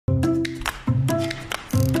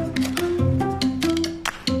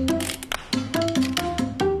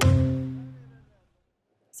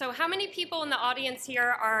So how many people in the audience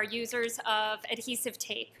here are users of adhesive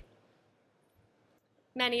tape?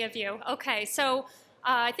 Many of you. Okay, so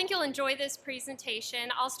I think you'll enjoy this presentation.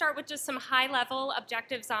 I'll start with just some high-level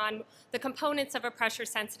objectives on the components of a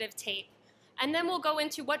pressure-sensitive tape. And then we'll go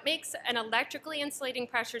into what makes an electrically insulating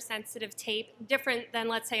pressure-sensitive tape different than,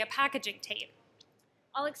 let's say, a packaging tape.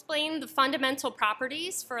 I'll explain the fundamental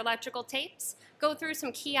properties for electrical tapes, go through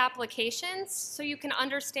some key applications so you can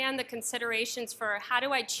understand the considerations for how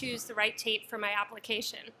do I choose the right tape for my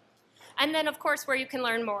application. And then, of course, where you can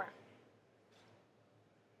learn more.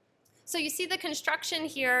 So you see the construction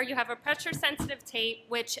here. You have a pressure-sensitive tape,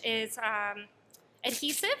 which is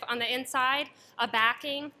adhesive on the inside, a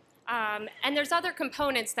backing, and there's other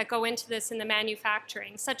components that go into this in the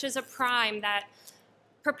manufacturing, such as a prime that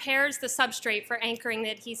prepares the substrate for anchoring the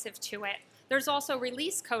adhesive to it. There's also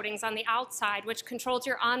release coatings on the outside, which controls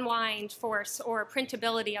your unwind force or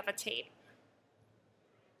printability of a tape.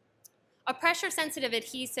 A pressure-sensitive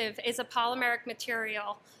adhesive is a polymeric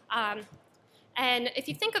material. And if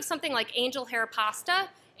you think of something like angel hair pasta,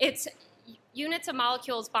 it's units of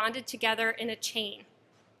molecules bonded together in a chain.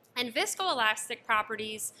 And viscoelastic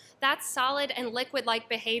properties, that's solid and liquid-like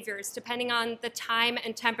behaviors depending on the time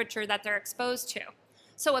and temperature that they're exposed to.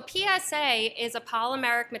 So a PSA is a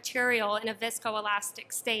polymeric material in a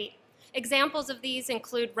viscoelastic state. Examples of these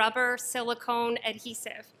include rubber, silicone,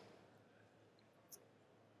 adhesive.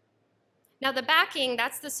 Now the backing,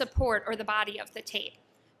 that's the support or the body of the tape.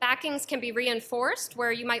 Backings can be reinforced,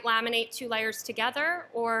 where you might laminate two layers together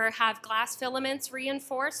or have glass filaments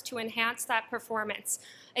reinforced to enhance that performance.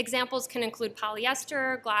 Examples can include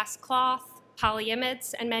polyester, glass cloth,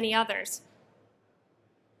 polyimides, and many others.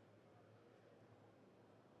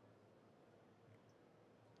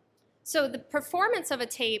 So the performance of a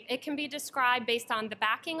tape, it can be described based on the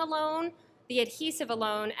backing alone, the adhesive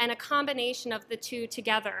alone, and a combination of the two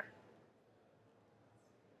together.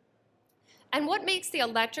 And what makes the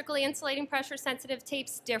electrically insulating pressure-sensitive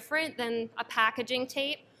tapes different than a packaging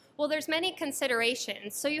tape? Well, there's many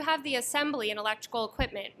considerations. So you have the assembly in electrical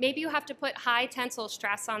equipment. Maybe you have to put high tensile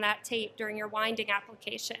stress on that tape during your winding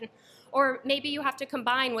application. Or maybe you have to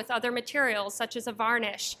combine with other materials, such as a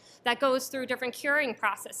varnish, that goes through different curing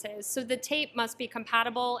processes. So the tape must be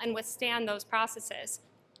compatible and withstand those processes.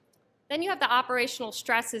 Then you have the operational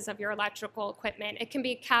stresses of your electrical equipment. It can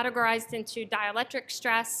be categorized into dielectric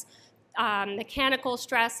stress, mechanical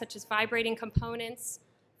stress, such as vibrating components,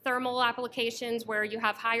 thermal applications where you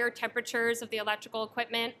have higher temperatures of the electrical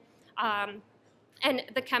equipment, and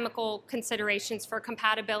the chemical considerations for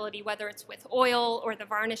compatibility, whether it's with oil or the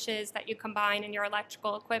varnishes that you combine in your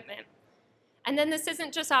electrical equipment. And then this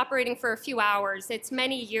isn't just operating for a few hours, it's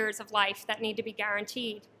many years of life that need to be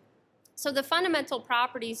guaranteed. So the fundamental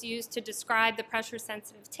properties used to describe the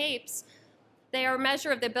pressure-sensitive tapes, they are a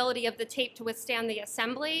measure of the ability of the tape to withstand the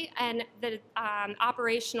assembly and the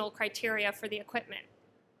operational criteria for the equipment.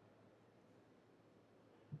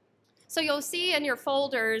 So you'll see in your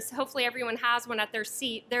folders, hopefully everyone has one at their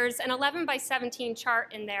seat, there's an 11×17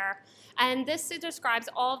 chart in there. And this describes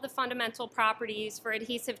all of the fundamental properties for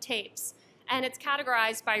adhesive tapes. And it's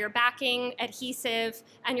categorized by your backing, adhesive,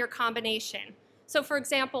 and your combination. So for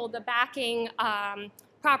example, the backing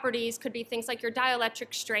properties could be things like your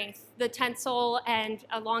dielectric strength, the tensile and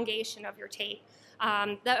elongation of your tape,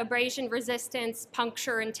 the abrasion resistance,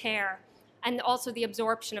 puncture and tear, and also the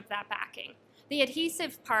absorption of that backing. The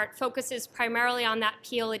adhesive part focuses primarily on that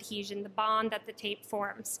peel adhesion, the bond that the tape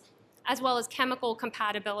forms, as well as chemical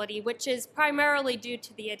compatibility, which is primarily due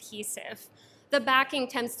to the adhesive. The backing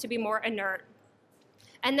tends to be more inert.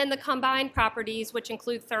 And then the combined properties, which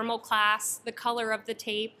include thermal class, the color of the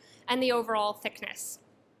tape, and the overall thickness.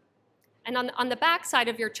 And on the back side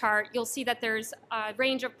of your chart, you'll see that there's a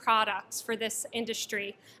range of products for this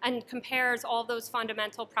industry and compares all those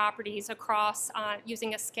fundamental properties across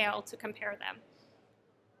using a scale to compare them.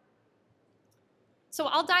 So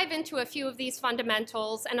I'll dive into a few of these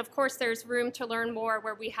fundamentals, and of course there's room to learn more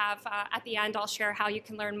where we have, at the end, I'll share how you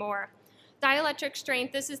can learn more. Dielectric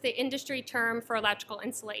strength, this is the industry term for electrical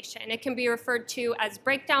insulation. It can be referred to as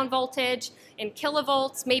breakdown voltage in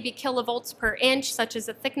kilovolts, maybe kilovolts per inch, such as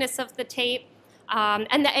the thickness of the tape.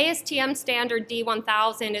 And the ASTM standard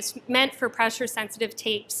D1000 is meant for pressure-sensitive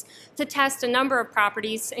tapes to test a number of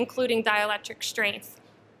properties, including dielectric strength.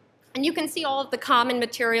 And you can see all of the common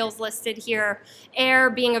materials listed here, air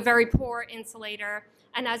being a very poor insulator.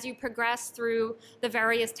 And as you progress through the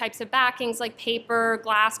various types of backings like paper,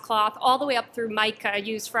 glass cloth, all the way up through mica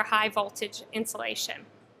used for high voltage insulation.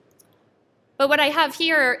 But what I have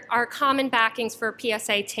here are common backings for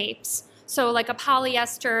PSA tapes. So like a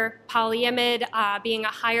polyester, polyimide being a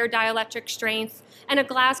higher dielectric strength, and a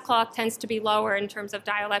glass cloth tends to be lower in terms of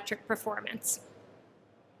dielectric performance.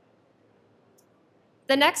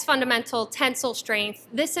 The next fundamental, tensile strength,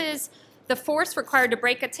 this is the force required to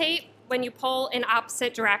break a tape when you pull in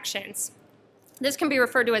opposite directions. This can be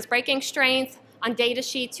referred to as breaking strength. On data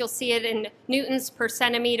sheets, you'll see it in newtons per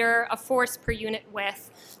centimeter, a force per unit width.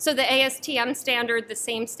 So the ASTM standard, the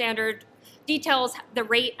same standard, details the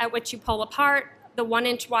rate at which you pull apart, the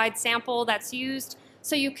 1-inch wide sample that's used,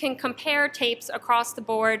 so you can compare tapes across the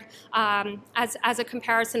board as a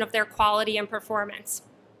comparison of their quality and performance.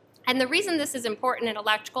 And the reason this is important in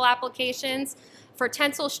electrical applications, for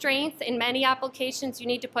tensile strength, in many applications, you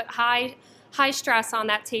need to put high stress on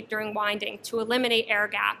that tape during winding to eliminate air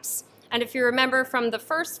gaps. And if you remember from the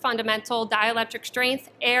first fundamental, dielectric strength,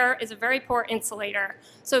 air is a very poor insulator.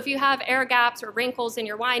 So if you have air gaps or wrinkles in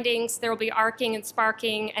your windings, there will be arcing and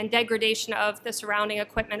sparking and degradation of the surrounding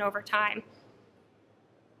equipment over time.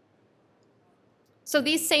 So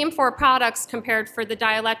these same 4 products compared for the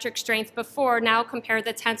dielectric strength before now compare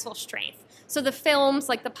the tensile strength. So the films,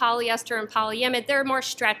 like the polyester and polyimide, they're more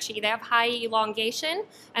stretchy. They have high elongation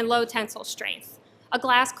and low tensile strength. A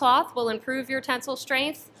glass cloth will improve your tensile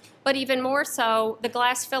strength, but even more so, the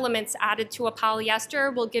glass filaments added to a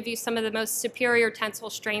polyester will give you some of the most superior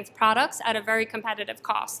tensile strength products at a very competitive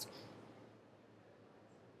cost.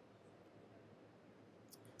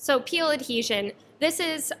 So peel adhesion. This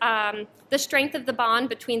is the strength of the bond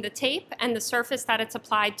between the tape and the surface that it's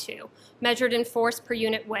applied to, measured in force per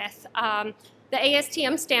unit width. The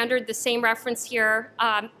ASTM standard, the same reference here,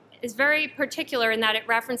 is very particular in that it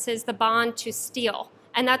references the bond to steel.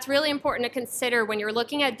 And that's really important to consider when you're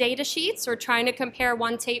looking at data sheets or trying to compare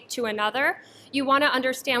one tape to another. You want to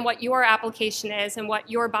understand what your application is and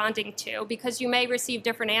what you're bonding to, because you may receive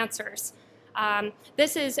different answers.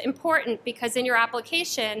 This is important because in your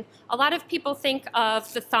application, a lot of people think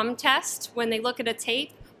of the thumb test when they look at a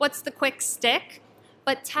tape. What's the quick stick?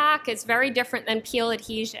 But tack is very different than peel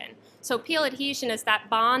adhesion. So peel adhesion is that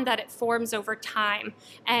bond that it forms over time,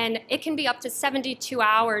 and it can be up to 72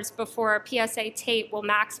 hours before a PSA tape will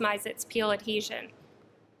maximize its peel adhesion.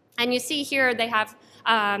 And you see here they have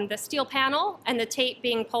the steel panel and the tape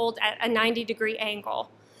being pulled at a 90-degree angle.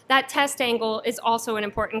 That test angle is also an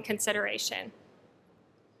important consideration.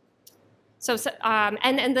 So,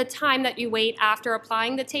 and the time that you wait after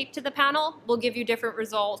applying the tape to the panel will give you different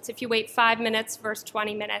results if you wait 5 minutes versus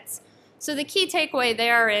 20 minutes. So the key takeaway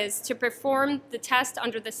there is to perform the test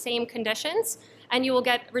under the same conditions, and you will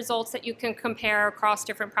get results that you can compare across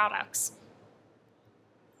different products.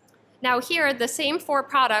 Now here, the same 4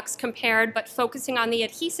 products compared, but focusing on the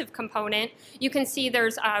adhesive component, you can see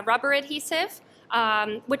there's rubber adhesive,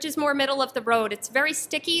 which is more middle of the road. It's very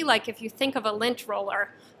sticky, like if you think of a lint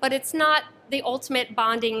roller, but it's not the ultimate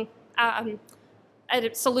bonding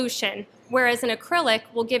solution, whereas an acrylic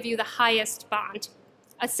will give you the highest bond.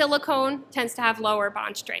 A silicone tends to have lower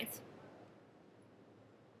bond strength.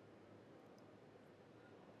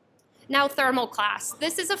 Now thermal class.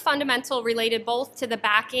 This is a fundamental related both to the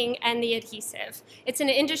backing and the adhesive. It's an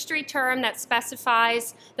industry term that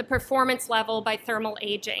specifies the performance level by thermal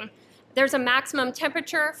aging. There's a maximum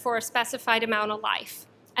temperature for a specified amount of life.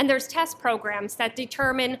 And there's test programs that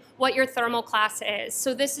determine what your thermal class is.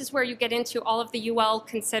 So this is where you get into all of the UL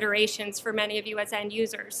considerations for many of you as end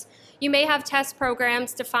users. You may have test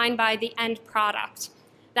programs defined by the end product.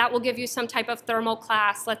 That will give you some type of thermal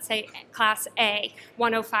class, let's say class A,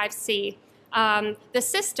 105C. The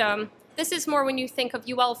system, this is more when you think of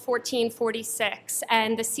UL 1446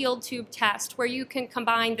 and the sealed tube test, where you can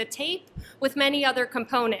combine the tape with many other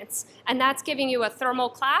components, and that's giving you a thermal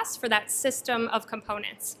class for that system of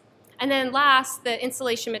components. And then last, the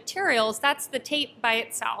insulation materials, that's the tape by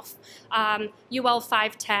itself, UL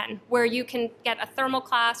 510, where you can get a thermal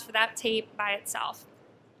class for that tape by itself.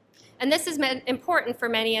 And this is important for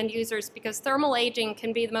many end users because thermal aging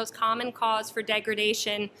can be the most common cause for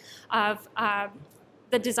degradation of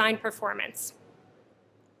the design performance.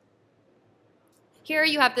 Here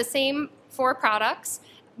you have the same 4 products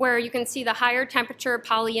where you can see the higher temperature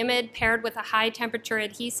polyimide paired with a high temperature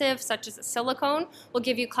adhesive such as a silicone will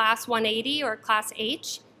give you class 180 or class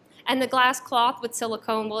H, and the glass cloth with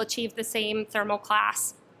silicone will achieve the same thermal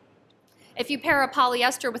class. If you pair a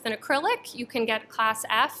polyester with an acrylic, you can get class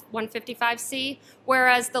F, 155C,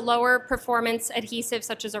 whereas the lower performance adhesive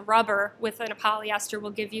such as a rubber with a polyester will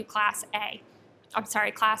give you class A. I'm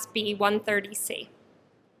sorry, class B, 130C.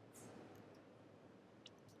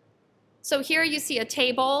 So here you see a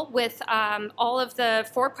table with all of the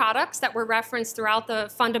 4 products that were referenced throughout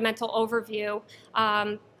the fundamental overview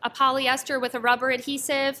A polyester with a rubber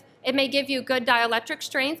adhesive, it may give you good dielectric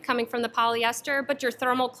strength coming from the polyester, but your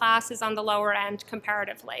thermal class is on the lower end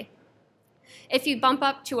comparatively. If you bump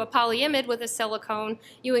up to a polyimide with a silicone,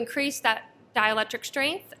 you increase that dielectric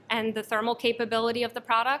strength and the thermal capability of the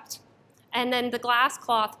product. And then the glass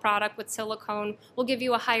cloth product with silicone will give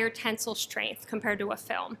you a higher tensile strength compared to a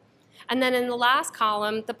film. And then in the last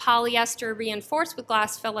column, the polyester reinforced with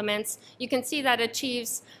glass filaments, you can see that it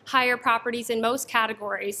achieves higher properties in most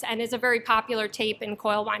categories and is a very popular tape in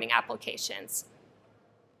coil winding applications.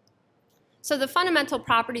 So the fundamental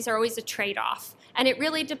properties are always a trade-off, and it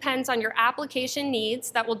really depends on your application needs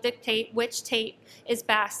that will dictate which tape is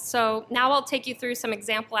best. So now I'll take you through some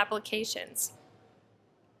example applications.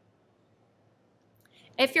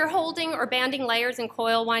 If you're holding or banding layers in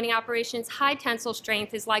coil winding operations, high tensile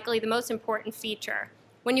strength is likely the most important feature.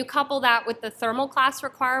 When you couple that with the thermal class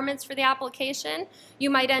requirements for the application,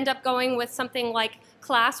 you might end up going with something like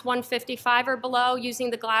Class 155 or below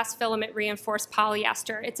using the glass filament reinforced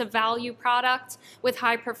polyester. It's a value product with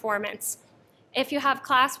high performance. If you have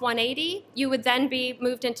Class 180, you would then be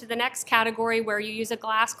moved into the next category where you use a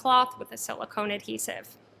glass cloth with a silicone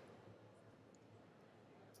adhesive.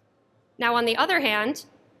 Now, on the other hand,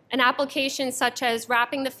 an application such as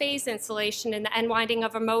wrapping the phase insulation in the end winding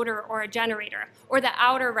of a motor or a generator, or the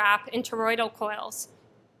outer wrap in toroidal coils.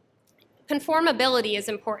 Conformability is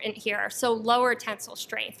important here, so lower tensile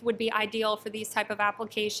strength would be ideal for these type of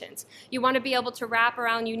applications. You want to be able to wrap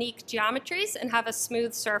around unique geometries and have a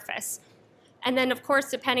smooth surface. And then, of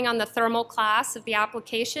course, depending on the thermal class of the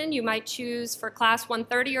application, you might choose for Class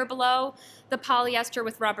 130 or below, the polyester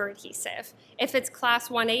with rubber adhesive. If it's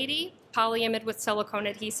Class 180, polyimide with silicone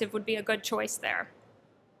adhesive would be a good choice there.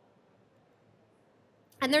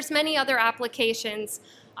 And there's many other applications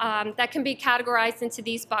that can be categorized into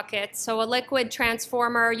these buckets. So a liquid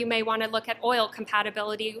transformer, you may want to look at oil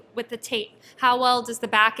compatibility with the tape. How well does the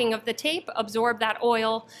backing of the tape absorb that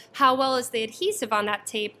oil? How well is the adhesive on that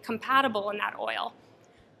tape compatible in that oil?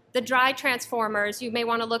 The dry transformers, you may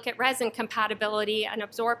want to look at resin compatibility and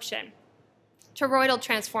absorption. Toroidal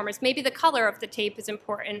transformers, maybe the color of the tape is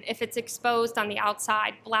important. If it's exposed on the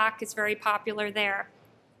outside, black is very popular there.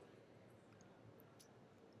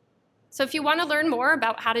 So if you want to learn more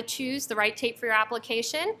about how to choose the right tape for your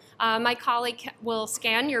application, my colleague will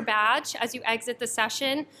scan your badge as you exit the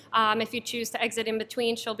session. If you choose to exit in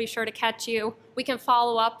between, she'll be sure to catch you. We can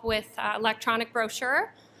follow up with electronic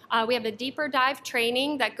brochure. We have a deeper dive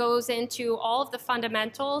training that goes into all of the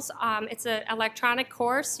fundamentals. It's an electronic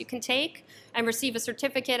course you can take and receive a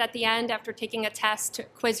certificate at the end after taking a test to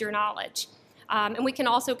quiz your knowledge. And we can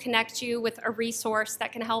also connect you with a resource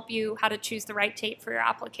that can help you how to choose the right tape for your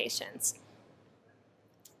applications.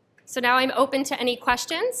 So now I'm open to any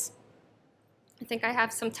questions. I think I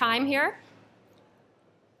have some time here.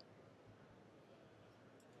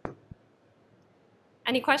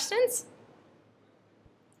 Any questions?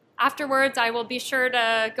 Afterwards, I will be sure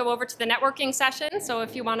to go over to the networking session. So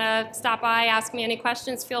if you want to stop by, ask me any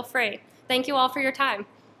questions, feel free. Thank you all for your time.